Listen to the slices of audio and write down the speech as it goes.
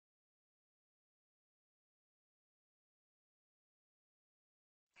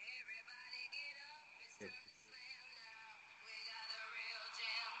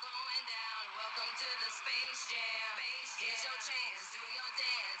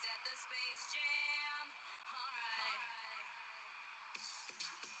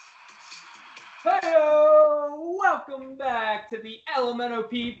Hello! Welcome back to the Elemental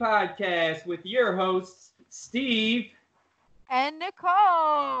P podcast with your hosts, Steve. And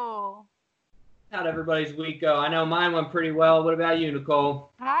Nicole. How'd everybody's week go? I know mine went pretty well. What about you,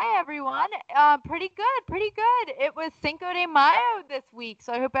 Nicole? Hi, everyone. Pretty good. It was Cinco de Mayo this week,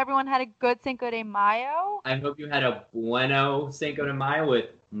 so I hope everyone had a good Cinco de Mayo. I hope you had a bueno Cinco de Mayo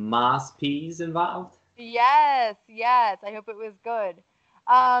with mas peas involved. Yes. I hope it was good.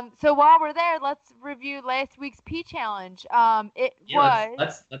 So while we're there, let's review last week's P challenge.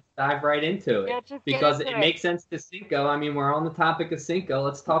 Let's dive right into it because it makes sense to Cinco. I mean, we're on the topic of Cinco.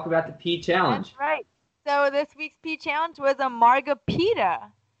 Let's talk about the P challenge. That's right. So this week's P challenge was a margarita.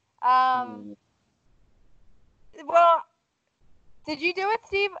 Well, did you do it,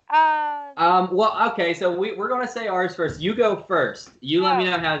 Steve? Well, okay. So we're gonna say ours first. You go first. You let me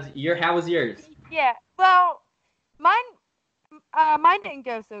know how was yours. Yeah. Well, mine didn't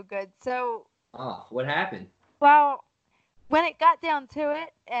go so good. So. Oh, what happened? Well, when it got down to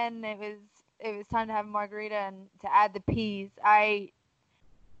it, and it was time to have a margarita and to add the peas, I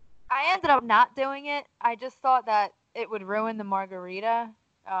ended up not doing it. I just thought that it would ruin the margarita.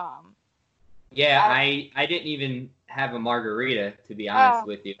 Yeah, I didn't even have a margarita, to be honest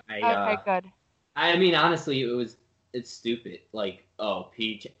with you. Okay, good. I mean, honestly, it's stupid. Like,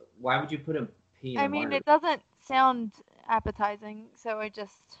 pea. Why would you put a pea in a margarita? It doesn't sound appetizing, so I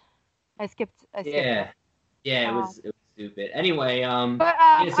skipped. Yeah, it was stupid. Anyway,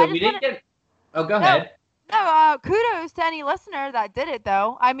 so we didn't get. Oh, go ahead. No, kudos to any listener that did it,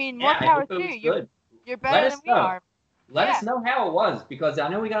 though. I mean, more power to you. You're better than we are. Let us know how it was, because I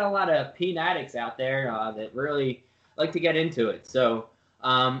know we got a lot of pea addicts out there that really like to get into it. So,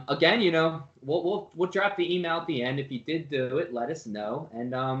 again, we'll drop the email at the end. If you did do it, let us know.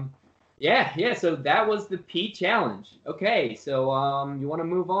 And so that was the P challenge. Okay, so you want to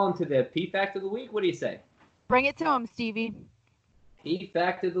move on to the P fact of the week? What do you say? Bring it to him, Stevie. P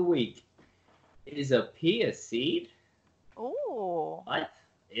fact of the week. Is a pea a seed? Ooh. What?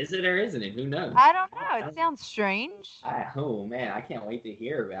 Is it or isn't it? Who knows? I don't know. It sounds strange. Oh man, I can't wait to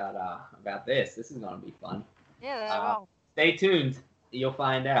hear about this. This is gonna be fun. Yeah. Stay tuned. You'll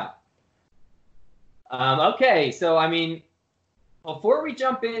find out. Okay, so I mean, before we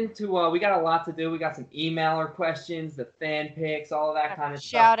jump into, we got a lot to do. We got some emailer questions, the fan picks, all of that kind of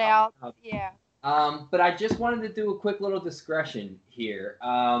shout stuff. Shout out. Yeah. But I just wanted to do a quick little discretion here.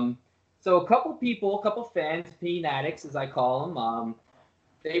 So a couple fans, P addicts as I call them,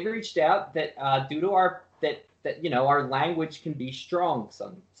 they reached out that due to our language can be strong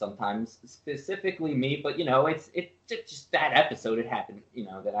sometimes, specifically me, but it's just that episode it happened,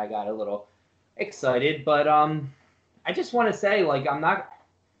 that I got a little excited, but I just want to say, like, I'm not,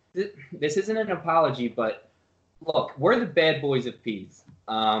 this isn't an apology, but look, we're the bad boys of peas.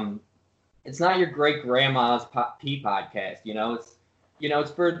 It's not your great grandma's pea podcast,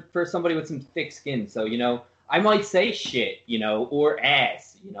 it's for somebody with some thick skin. So, I might say shit, or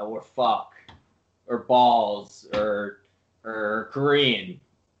ass, or fuck, or balls, or Korean,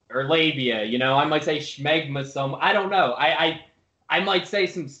 or labia, I might say schmegma I don't know. I might say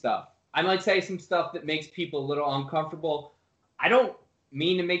some stuff. I might say some stuff that makes people a little uncomfortable. I don't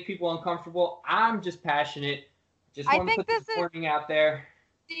mean to make people uncomfortable. I'm just passionate. Just want to put this warning out there.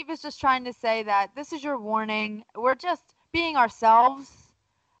 Steve is just trying to say that this is your warning. We're just being ourselves.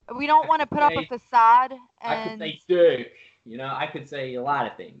 We don't want to put up a facade. I could say dick. I could say a lot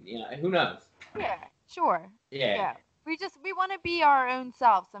of things. Who knows? Yeah, sure. Yeah. We want to be our own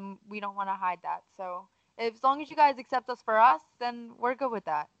selves, and we don't want to hide that. So as long as you guys accept us for us, then we're good with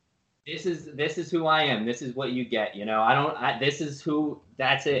that. This is who I am. This is what you get.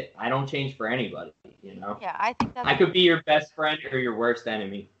 That's it. I don't change for anybody. Yeah, I think that's. I could be your best friend or your worst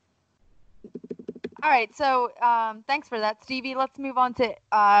enemy. All right, so thanks for that, Stevie. Let's move on to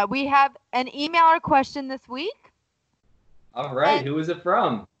we have an emailer question this week. All right, who is it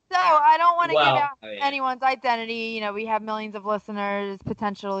from? So I don't want to give out anyone's identity. We have millions of listeners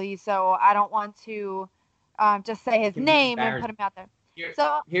potentially, so I don't want to just say his name and put him out there.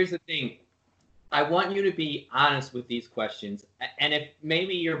 Here's the thing. I want you to be honest with these questions, and if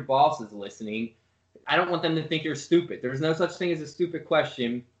maybe your boss is listening, I don't want them to think you're stupid. There's no such thing as a stupid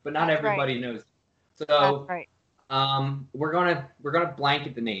question, but not everybody knows. So, right. We're gonna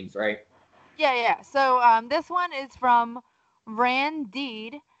blanket the names, right? Yeah. So this one is from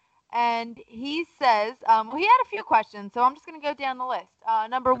Randeed, and he says he had a few questions, so I'm just gonna go down the list.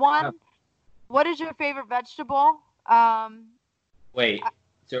 Number one, What is your favorite vegetable? Wait,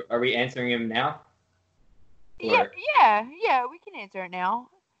 so are we answering him now? Yeah, yeah, we can answer it now.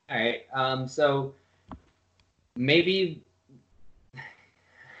 All right. So maybe,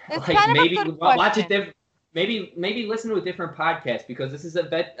 It's like, kind of maybe a good watch question. a different. Maybe listen to a different podcast because this is a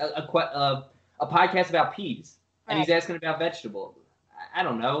podcast about peas, and he's Right. asking about vegetables. I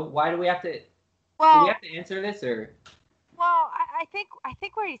don't know. Why do we have to? Do we Well, have to answer this or? I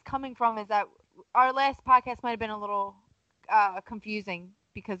think where he's coming from is that our last podcast might have been a little confusing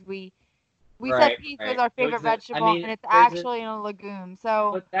because we said Right, peas was right. our It favorite was vegetable, and it's there's a, actually in a legume.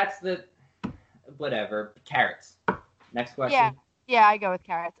 So but that's the, whatever. Carrots. Next yeah, question. yeah, I go with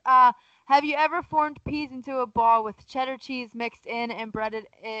carrots. Have you ever formed peas into a ball with cheddar cheese mixed in and breaded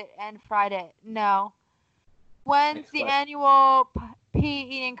it and fried it? No. When's Next the question. annual pea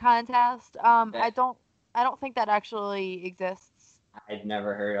eating contest? That- I don't think that actually exists. I'd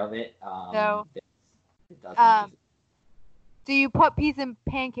never heard of it. No. It doesn't Um, exist. Do you put peas in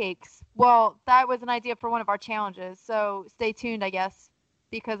pancakes? Well, that was an idea for one of our challenges, so stay tuned, I guess,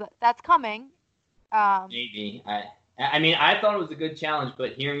 because that's coming. Maybe. I mean, I thought it was a good challenge,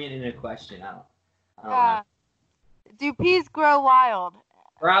 but hearing it in a question, I don't know. Uh, do peas grow wild?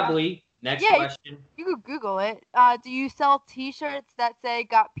 Probably. Next yeah, question. You could Google it. Do you sell T-shirts that say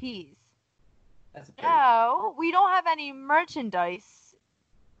 "Got peas"? That's a pretty. No, we don't have any merchandise,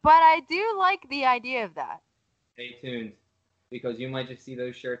 but I do like the idea of that. Stay tuned, because you might just see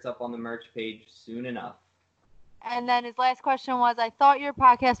those shirts up on the merch page soon enough. And then his last question was, "I thought your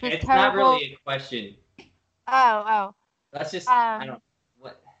podcast was It's terrible." not really a question. Oh. Let's just. I don't.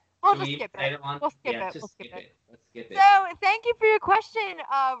 What? We'll Should just we skip say it. that one? We'll skip Yeah, it. just We'll skip it. Let's skip it. So, thank you for your question,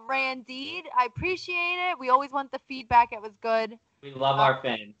 Randeed. I appreciate it. We always want the feedback. It was good. We love our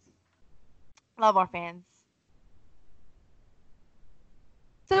fans. Love our fans.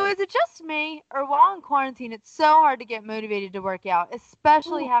 So, is it just me, or while in quarantine, it's so hard to get motivated to work out,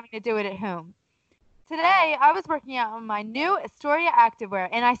 especially having to do it at home? Today, I was working out on my new Astoria activewear,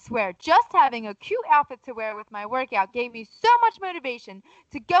 and I swear, just having a cute outfit to wear with my workout gave me so much motivation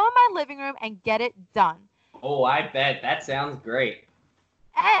to go in my living room and get it done. Oh, I bet. That sounds great.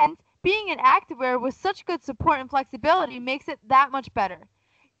 And being in activewear with such good support and flexibility makes it that much better.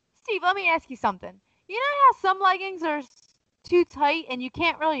 Steve, let me ask you something. You know how some leggings are too tight and you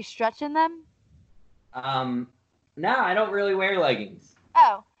can't really stretch in them? No, I don't really wear leggings.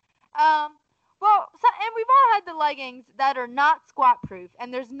 Oh. And we've all had the leggings that are not squat proof,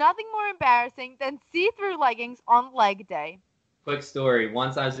 and there's nothing more embarrassing than see-through leggings on leg day. Quick story.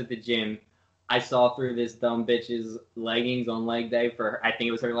 Once I was at the gym, I saw through this dumb bitch's leggings on leg day for, I think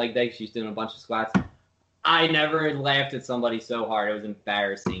it was her leg day. She's doing a bunch of squats. I never laughed at somebody so hard. It was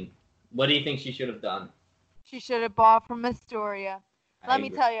embarrassing. What do you think she should have done? She should have bought from Astoria. Let me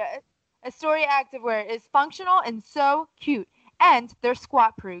tell you, Astoria activewear is functional and so cute, and they're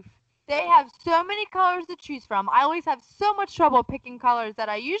squat proof. They have so many colors to choose from. I always have so much trouble picking colors that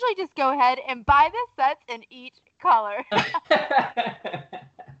I usually just go ahead and buy the sets in each color.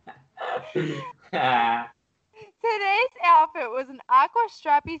 Today's outfit was an aqua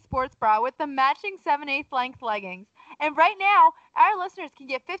strappy sports bra with the matching 7/8 length leggings. And right now, our listeners can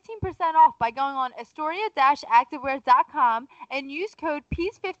get 15% off by going on astoria-activewear.com and use code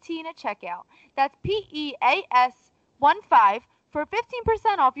PEAS15 at checkout. That's PEAS15 for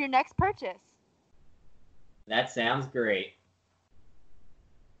 15% off your next purchase. That sounds great.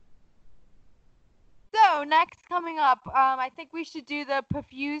 So, next coming up, I think we should do the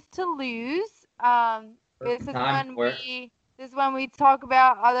Perfuse to Lose. This is when we talk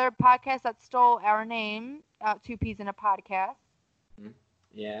about other podcasts that stole our name, Two Peas in a Podcast.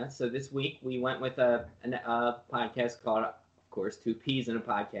 Yeah, so this week we went with a podcast called, of course, Two Peas in a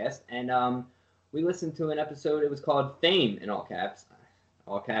Podcast, and we listened to an episode. It was called Fame, in all caps.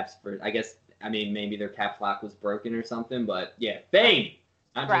 All caps for, I guess, I mean, maybe their caps lock was broken or something, but yeah, Fame.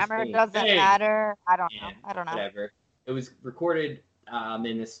 Grammar doesn't matter. I don't know. Whatever. It was recorded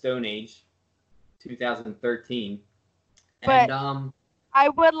in the Stone Age, 2013. But and I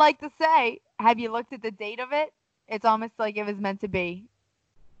would like to say, have you looked at the date of it? It's almost like it was meant to be.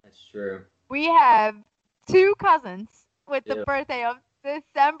 That's true. We have two cousins with the birthday of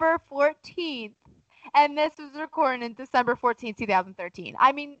December 14th. And this was recorded in December 14th, 2013.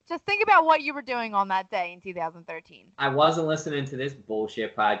 I mean, just think about what you were doing on that day in 2013. I wasn't listening to this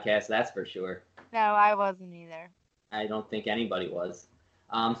bullshit podcast, that's for sure. No, I wasn't either. I don't think anybody was.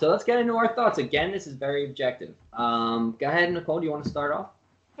 So let's get into our thoughts. Again, this is very objective. Go ahead, Nicole. Do you want to start off?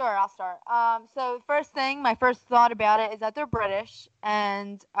 Sure, I'll start. So my first thought about it is that they're British.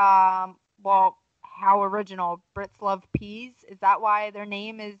 And, how original. Brits love peas. Is that why their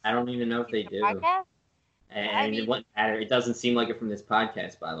name is? I don't even know if they do. Podcast? And it wouldn't matter. It doesn't seem like it from this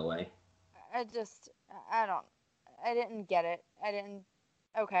podcast, by the way. I didn't get it.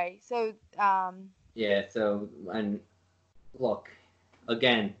 Okay, so, Yeah, so, and look,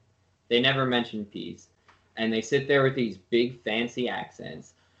 again, they never mention peas. And they sit there with these big fancy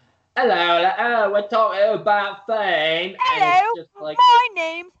accents. Hello, we're talking about fame. Hello, and it's just like, my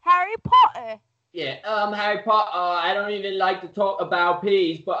name's Harry Potter. Yeah, Harry Potter, I don't even like to talk about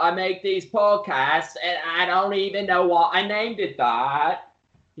peas, but I make these podcasts, and I don't even know what I named it that.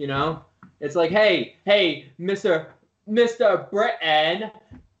 You know? It's like, hey, Mr. Britain,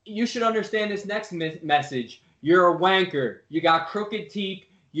 you should understand this next message. You're a wanker. You got crooked teeth.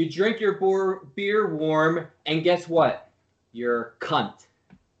 You drink your beer warm, and guess what? You're a cunt.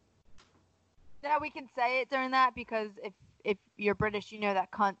 Now we can say it during that because if you're British, you know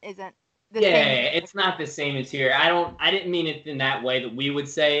that cunt isn't the Yeah, same. it's not the same as here. I didn't mean it in that way that we would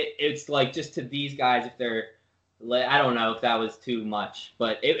say it. It's like just to these guys if they're, I don't know if that was too much,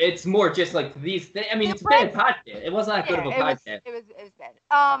 but it's more just like these. I mean, it's a bad podcast. It wasn't that good of a podcast. It was bad.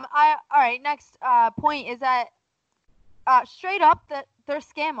 All right. Next point is that straight up that they're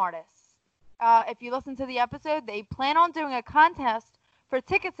scam artists. If you listen to the episode, they plan on doing a contest for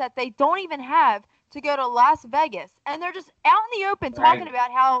tickets that they don't even have to go to Las Vegas, and they're just out in the open talking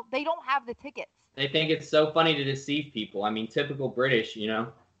about how they don't have the tickets. They think it's so funny to deceive people. I mean, typical British, you know.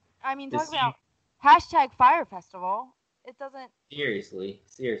 I mean, talk about hashtag Fire Festival. It doesn't. Seriously,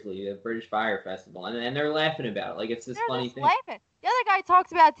 the British Fire Festival, and they're laughing about it like it's this funny thing. Laughing. The other guy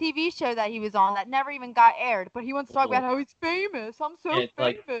talks about a TV show that he was on that never even got aired, but he wants to talk about how he's famous. I'm so famous.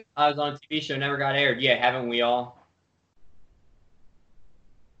 Like, I was on a TV show, never got aired. Yeah, haven't we all?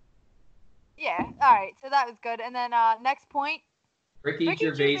 Yeah, all right, so that was good. And then next point. Ricky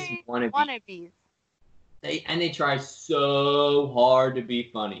Gervais wannabes. They try so hard to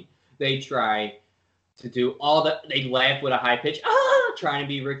be funny. They try to do all the, they laugh with a high pitch, trying to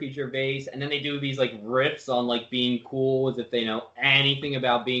be Ricky Gervais, and then they do these like riffs on like being cool as if they know anything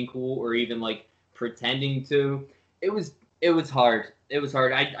about being cool or even like pretending to. It was hard. It was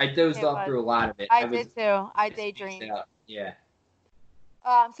hard. I dozed off through a lot of it. I did too. I daydreamed. Yeah.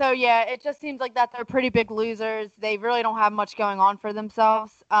 So yeah, it just seems like that they're pretty big losers. They really don't have much going on for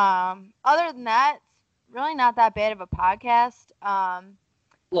themselves. Other than that, it's really not that bad of a podcast.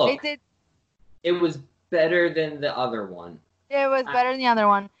 Look, it was better than the other one. It was better than the other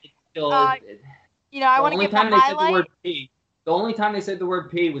one. Still, I want to give a highlight. The only time they said the word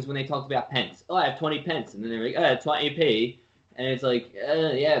P was when they talked about pence. Oh, I have 20 pence. And then they're like, 20p. And it's like,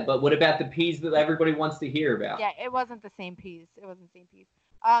 yeah, but what about the P's that everybody wants to hear about? Yeah, it wasn't the same P's.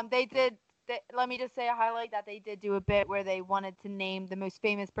 Let me just say a highlight that they did do a bit where they wanted to name the most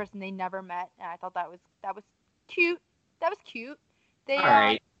famous person they never met. And I thought that was cute. That was cute. All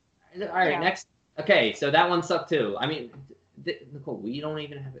right, next. Okay, so that one sucked too. I mean, Nicole, we don't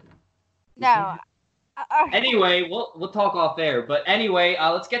even have it. No. Anyway, we'll talk off there. But anyway,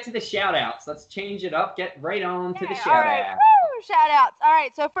 let's get to the shout-outs. Let's change it up. Get right on to the shout-outs. All right. Woo, shout-outs. All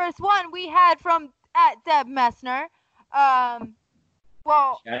right, so first one we had from @Deb Messner. Shout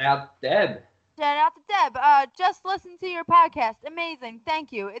out Deb. Shout out to Deb. Just listen to your podcast. Amazing.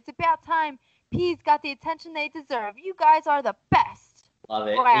 Thank you. It's about time Peas got the attention they deserve. You guys are the best. Love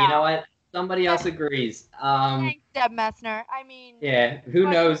it. Wow. You know what? Somebody else agrees. Thanks, Deb Messner. I mean, yeah. Who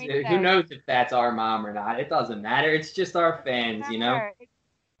knows? Who knows if that's our mom or not? It doesn't matter. It's just our fans, you know.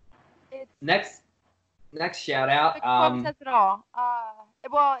 It's next shout out. The says it all.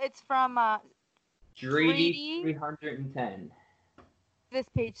 It's from Dreedy 310. This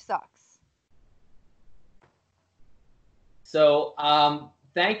page sucks. So,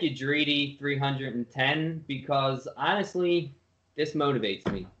 thank you, Dreedy 310, because honestly, this motivates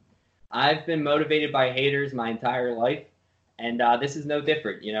me. I've been motivated by haters my entire life, and this is no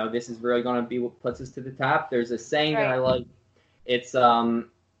different. You know, this is really going to be what puts us to the top. There's a saying that I like. It's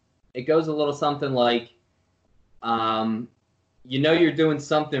it goes a little something like, you know, you're doing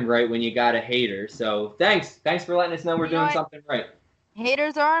something right when you got a hater. So thanks for letting us know we're doing something right.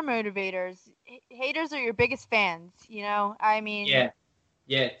 Haters are our motivators. Haters are your biggest fans. You know, I mean.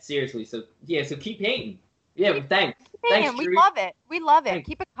 Yeah. Seriously. So keep hating. Yeah, thanks. Thanks, we love it. We love it. Thanks.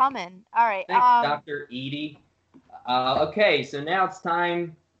 Keep it coming. All right. Thanks, Dr. Edie. Okay, so now it's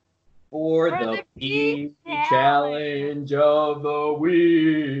time for the P Challenge of the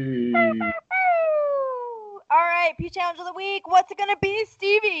Week. All right, P Challenge of the Week. What's it going to be,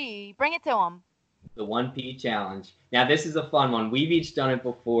 Stevie? Bring it to him. The 1P Challenge. Now, this is a fun one. We've each done it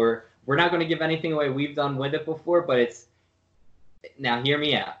before. We're not going to give anything away we've done with it before, but it's... Now, hear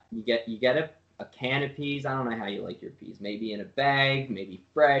me out. You get it? a can of peas. I don't know how you like your peas. Maybe in a bag, maybe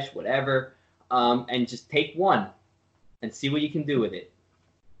fresh, whatever. And just take one and see what you can do with it.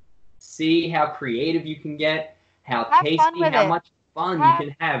 See how creative you can get, how tasty, how much fun you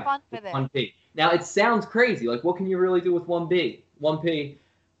can have with one pea. Now, it sounds crazy. Like, what can you really do with one pea? One pea.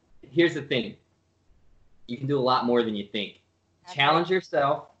 Here's the thing. You can do a lot more than you think. Challenge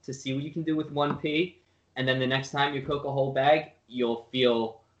yourself to see what you can do with one pea, and then the next time you cook a whole bag, you'll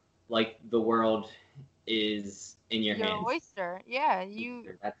feel like the world is in your hands. Your oyster. Yeah.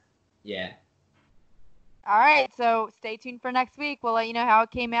 Yeah. All right, so stay tuned for next week. We'll let you know how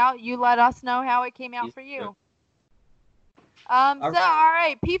it came out. You let us know how it came out for you. All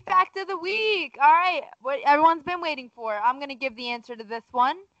right, Pea Fact of the Week. All right, what everyone's been waiting for. I'm going to give the answer to this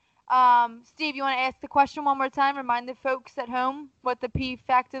one. Steve, you want to ask the question one more time? Remind the folks at home what the Pea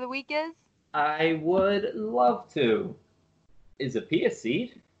Fact of the Week is? I would love to. Is a pea a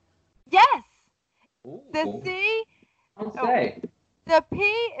seed? Yes. Ooh. The seed. Don't say. The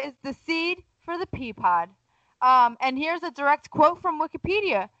pea is the seed for the pea pod. And here's a direct quote from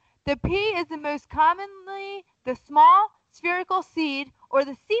Wikipedia. The pea is the most commonly the small spherical seed or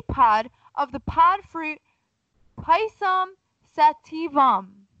the seed pod of the pod fruit Pisum sativum.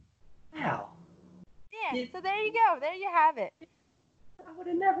 Wow. Yeah, so there you go. There you have it. I would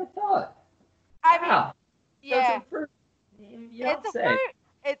have never thought. I mean, yeah. It's a fruit. It's a fruit.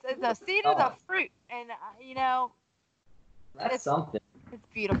 It's a seed of the fruit. And, that's something. It's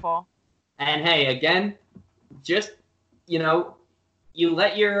beautiful. And hey, again, just, you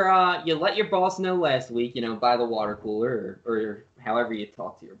let your boss know last week, by the water cooler or however you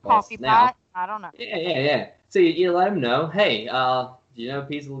talk to your boss. Coffee pot? I don't know. Yeah. So you let him know, hey, do you know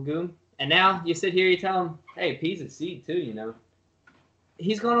peas a legume? And now you sit here, you tell him, hey, peas a seed too,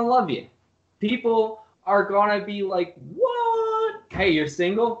 He's going to love you. People are going to be like, what? Hey, you're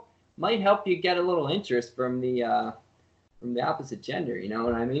single? Might help you get a little interest from the opposite gender, you know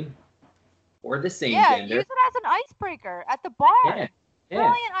what I mean? Or the same gender. Yeah, use it as an icebreaker at the bar. Yeah.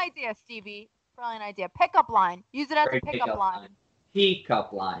 Brilliant idea, Stevie. Brilliant idea. Pickup line. Use it as a pickup line.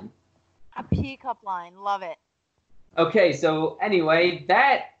 Pea-cup line. A pea-cup line. Love it. Okay, so anyway,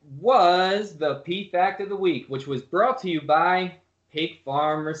 that was the Pea Fact of the Week, which was brought to you by Pig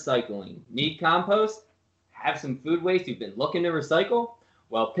Farm Recycling. Need compost? Have some food waste you've been looking to recycle?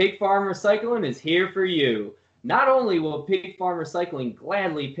 Well, Pig Farm Recycling is here for you. Not only will Pig Farm Recycling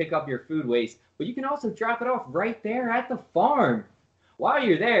gladly pick up your food waste, but you can also drop it off right there at the farm. While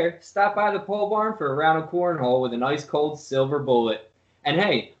you're there, stop by the pole barn for a round of cornhole with an ice-cold silver bullet. And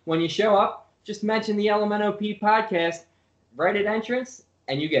hey, when you show up, just mention the LMNOP podcast right at entrance,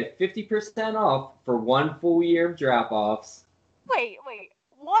 and you get 50% off for 1 full year of drop-offs. Wait,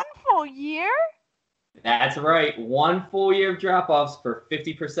 1 full year? That's right, 1 full year of drop-offs for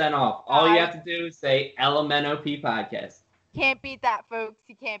 50% off. All you have to do is say LMNOP podcast. Can't beat that, folks.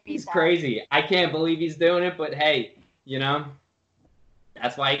 You can't beat that. He's crazy. I can't believe he's doing it, but hey,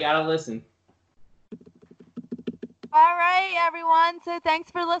 that's why you gotta listen. All right, everyone. So thanks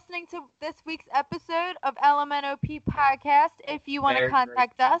for listening to this week's episode of LMNOP Podcast. If you want to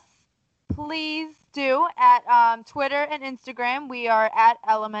contact us, please do at Twitter and Instagram. We are at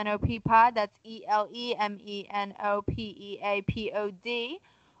LMNOP Pod. That's ELEMENOPEAPOD.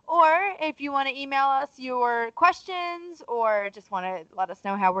 Or if you want to email us your questions or just want to let us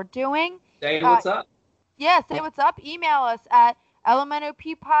know how we're doing. Say what's up. Yeah, say what's up. Email us at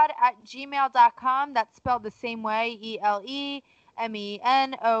elemenopod@gmail.com. That's spelled the same way,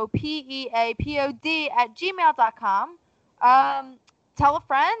 ELEMENOPEAPOD@gmail.com. Tell a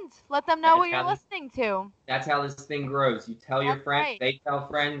friend. Let them know what you're listening to. That's how this thing grows. You tell your friends, they tell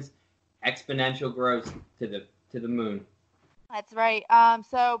friends, exponential growth to the moon. That's right.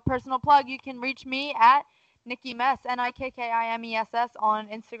 So personal plug, you can reach me at Nikki Mess, NIKKIMESS on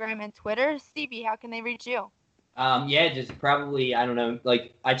Instagram and Twitter. Stevie, how can they reach you? Just probably, I don't know,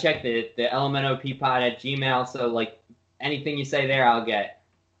 like, I checked the LMNOPpod@gmail, so, like, anything you say there, I'll get.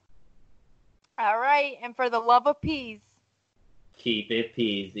 All right, and for the love of peas, keep it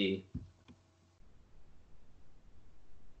peasy.